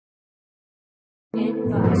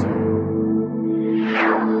Inverter.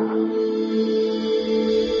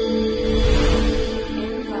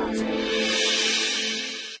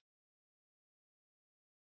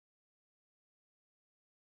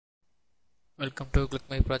 Welcome to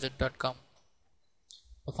clickmyproject.com.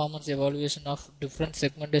 Performance evaluation of different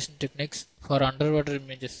segmentation techniques for underwater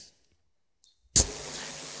images.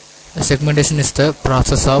 Segmentation is the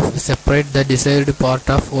process of separate the desired part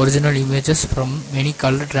of original images from many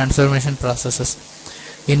color transformation processes.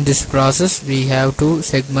 In this process, we have to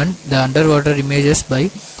segment the underwater images by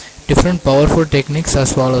different powerful techniques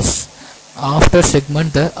as follows. After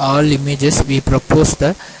segment the all images, we propose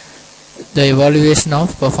the evaluation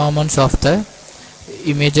of performance of the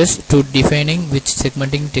images to defining which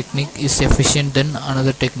segmenting technique is efficient than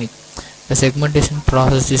another technique. The segmentation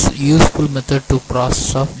process is a useful method to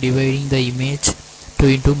process of dividing the image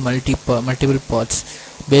into multiple parts.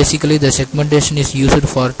 Basically, the segmentation is used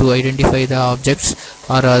to identify the objects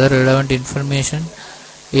or other relevant information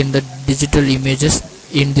in the digital images.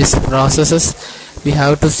 In these processes, we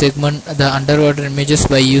have to segment the underwater images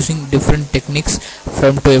by using different techniques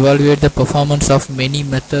to evaluate the performance of many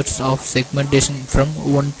methods of segmentation from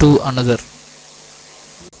one to another.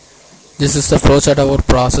 This is the flowchart of our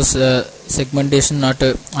process segmentation at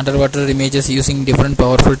underwater images using different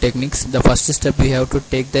powerful techniques. The first step, we have to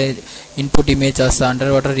take the input image as the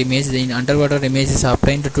underwater image. The underwater image is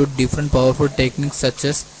obtained through different powerful techniques such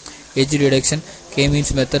as edge reduction,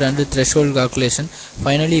 k-means method, and threshold calculation.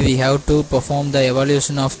 Finally, we have to perform the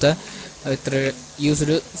evaluation of the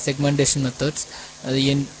used segmentation methods.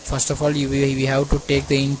 First of all, we have to take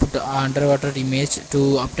the input underwater image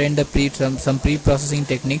to obtain the some pre-processing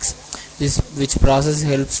techniques. Which process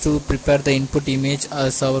helps to prepare the input image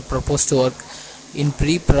as our proposed to work. In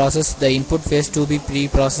pre-process, the input phase to be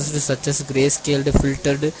pre-processed such as grayscaled,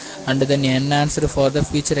 filtered, and then enhanced for the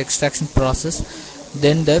feature extraction process.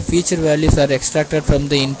 Then the feature values are extracted from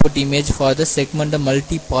the input image for the segment the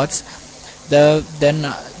multi parts.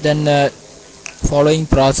 Following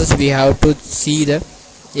process, we have to see the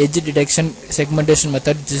edge detection segmentation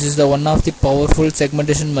method. This is the one of the powerful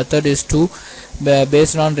segmentation method is to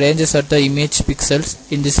based on ranges at the image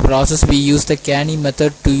pixels. In this process, we use the canny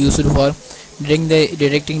method to use it for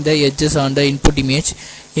detecting the edges on the input image.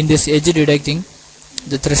 In this edge detecting,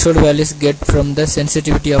 the threshold values get from the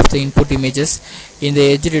sensitivity of the input images. In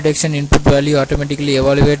the edge detection, input value automatically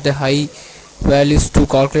evaluate the high values to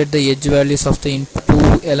calculate the edge values of the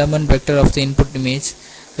two element vector of the input image.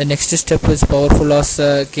 The next step is powerful as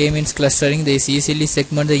k-means clustering. They easily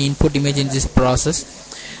segment the input image in this process.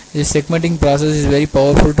 This segmenting process is very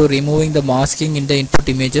powerful to removing the masking in the input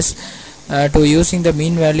images. To using the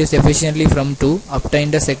mean values efficiently to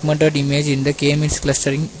obtain the segmented image in the k-means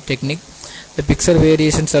clustering technique. The pixel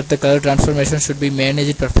variations of the color transformation should be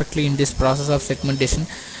managed perfectly in this process of segmentation.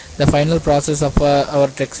 The final process of our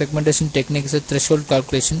segmentation technique is a threshold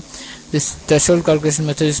calculation. This threshold calculation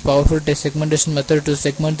method is powerful segmentation method to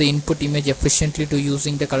segment the input image efficiently to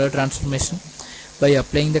using the color transformation. By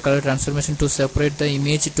applying the color transformation to separate the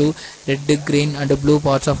image to red, green, and blue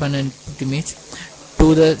parts of an input image,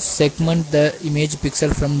 to segment the image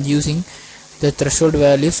pixel from using the threshold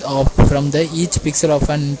values from the each pixel of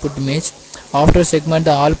an input image. After segment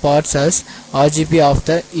the all parts as RGB of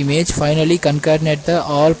the image, finally concatenate the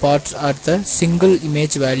all parts at the single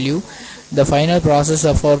image value. The final process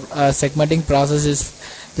of our segmenting process is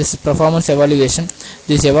this performance evaluation.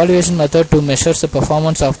 This evaluation method to measure the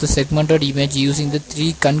performance of the segmented image using the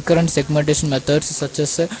three concurrent segmentation methods such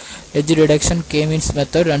as edge reduction, k-means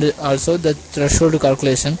method, and also the threshold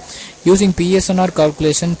calculation. Using PSNR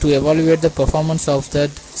calculation to evaluate the performance of the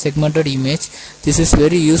segmented image. This is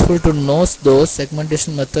very useful to know those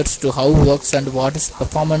segmentation methods to how works and what is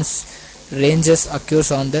performance ranges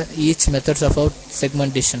occurs on the each methods of our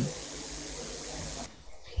segmentation.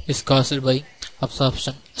 Is caused by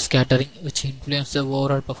absorption, scattering, which influence the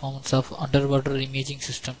overall performance of underwater imaging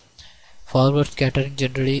system. Forward scattering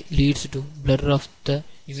generally leads to blur of the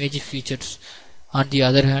image features. On the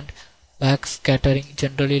other hand, back scattering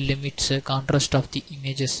generally limits the contrast of the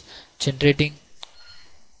images, generating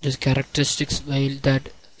the characteristics, while that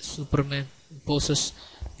superimposes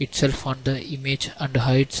itself on the image and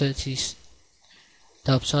hides these.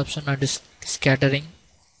 The absorption and scattering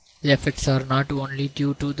effects are not only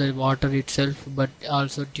due to the water itself but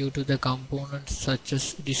also due to the components such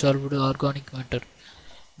as dissolved organic matter.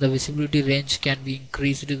 The visibility range can be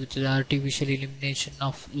increased with the artificial illumination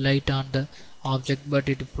of light on the object, but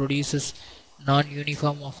it produces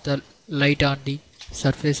non-uniform of the light on the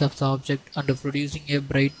surface of the object and producing a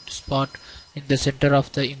bright spot in the center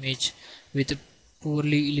of the image with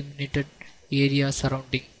poorly illuminated area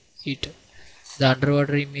surrounding it. The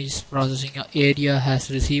underwater image processing area has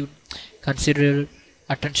received considerable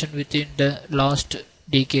attention within the last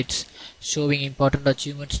decades, showing important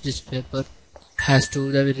achievements. This paper has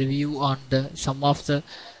to the review on some of the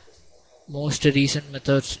most recent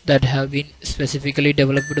methods that have been specifically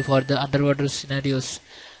developed for the underwater scenarios.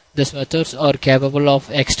 These methods are capable of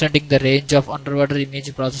extending the range of underwater image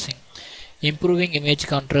processing, improving image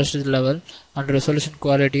contrast level and resolution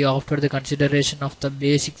quality after the consideration of the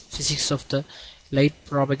basic physics of the light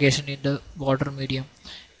propagation in the water medium.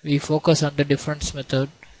 We focus on the different method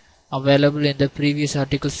available in the previous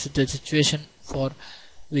articles, the situation for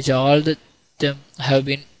which all them have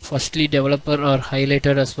been firstly developed or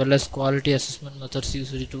highlighted, as well as quality assessment methods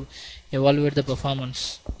used to evaluate the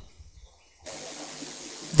performance.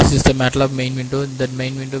 This is the MATLAB main window. In that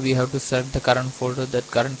main window we have to select the current folder.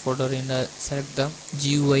 That current folder select the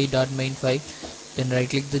GUI.main file. Then right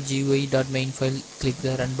click the GUI.main file, click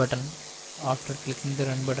the run button. After clicking the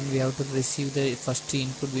run button, we have to receive the first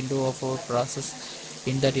input window of our process.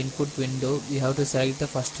 In that input window, we have to select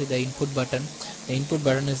the input button. The input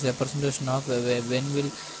button is a representation of when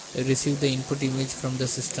we'll receive the input image from the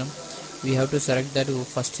system. We have to select that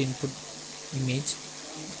first input image.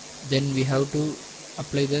 Then we have to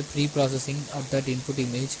apply the pre-processing of that input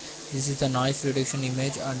image. This is the noise reduction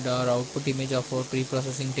image and our output image of our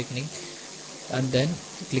pre-processing technique. And then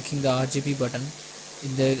clicking the RGB button.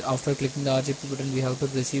 After clicking the RGB button, we have to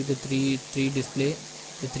receive the three display.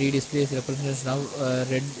 The three displays represents now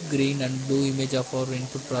red, green and blue image of our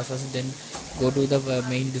input process. Then go to the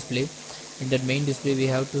main display. In that main display, we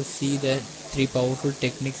have to see the three powerful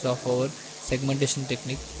techniques of our segmentation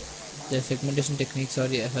technique. The segmentation techniques are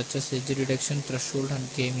such as edge reduction, threshold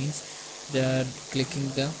and k-means. Clicking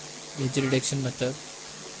the edge reduction method,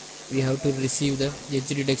 we have to receive the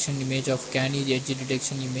edge reduction image of canny edge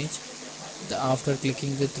reduction image. After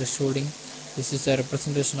clicking the thresholding, this is a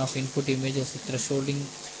representation of input images. Thresholding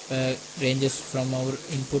ranges from our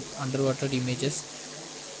input underwater images.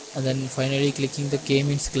 And then finally clicking the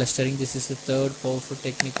k-means clustering. This is the third powerful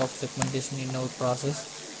technique of segmentation in our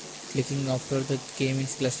process. Clicking after the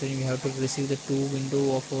k-means clustering, we have to receive the two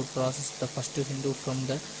window of our process. The first window from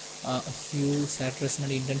the hue, saturation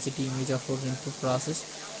and intensity image of our input process,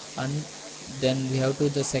 and then we have to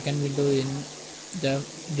the second window in the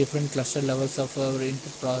different cluster levels of our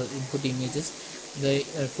input images. The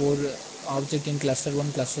four object in cluster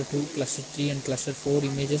 1, cluster 2, cluster 3 and cluster 4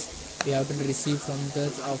 images we have to receive from the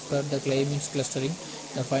after the k-means clustering.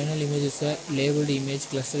 The final image is a labeled image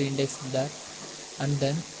cluster index that, and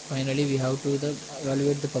then finally we have to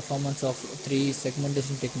evaluate the performance of three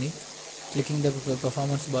segmentation technique. Clicking the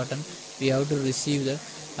performance button, we have to receive the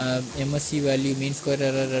MSE value, mean square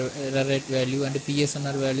error rate value and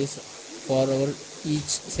PSNR values for our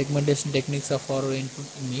each segmentation techniques of our input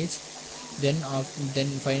image. Then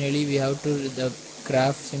finally we have to the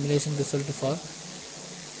graph simulation result for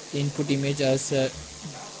input image as a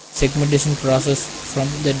segmentation process from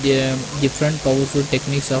the different powerful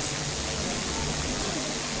techniques of.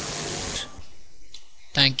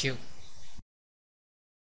 Thank you.